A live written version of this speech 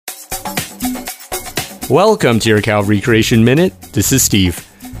Welcome to your Calvary Creation Minute. This is Steve.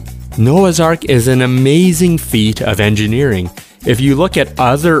 Noah's Ark is an amazing feat of engineering. If you look at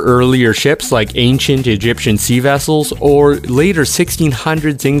other earlier ships like ancient Egyptian sea vessels or later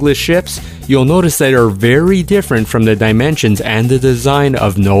 1600s English ships, you'll notice they are very different from the dimensions and the design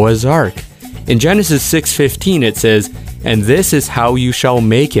of Noah's Ark. In Genesis 6:15 it says, "And this is how you shall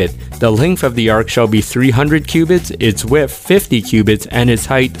make it. The length of the ark shall be 300 cubits, its width 50 cubits, and its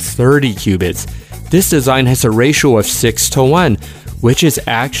height 30 cubits." This design has a ratio of 6:1, which is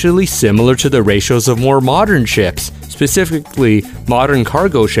actually similar to the ratios of more modern ships, specifically modern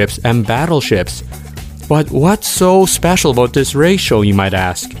cargo ships and battleships. But what's so special about this ratio, you might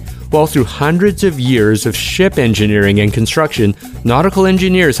ask? Well, through hundreds of years of ship engineering and construction, nautical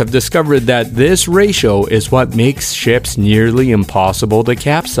engineers have discovered that this ratio is what makes ships nearly impossible to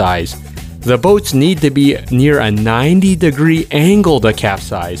capsize. The boats need to be near a 90-degree angle to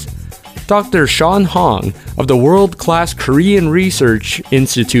capsize. Dr. Sean Hong of the world-class Korean Research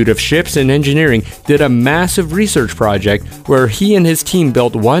Institute of Ships and Engineering did a massive research project where he and his team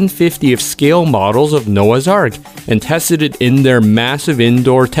built 1/50th scale models of Noah's Ark and tested it in their massive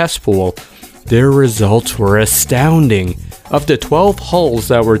indoor test pool. Their results were astounding. Of the 12 hulls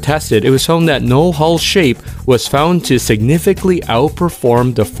that were tested, it was found that no hull shape was found to significantly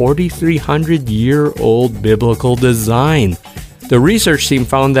outperform the 4,300-year-old biblical design. The research team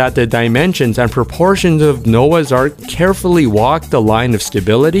found that the dimensions and proportions of Noah's Ark carefully walked the line of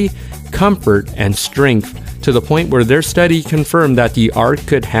stability, comfort, and strength to the point where their study confirmed that the Ark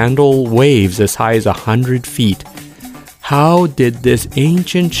could handle waves as high as 100 feet. How did this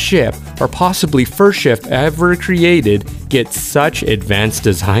ancient ship, or possibly first ship ever created, get such advanced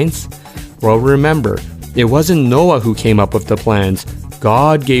designs? Well, remember, it wasn't Noah who came up with the plans.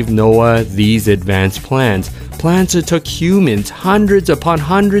 God gave Noah these advanced plans that took humans hundreds upon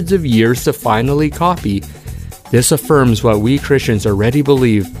hundreds of years to finally copy. This affirms what we Christians already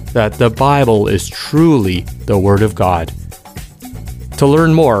believe, that the Bible is truly the Word of God. To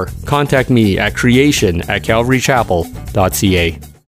learn more, contact me at creation@calvarychapel.ca.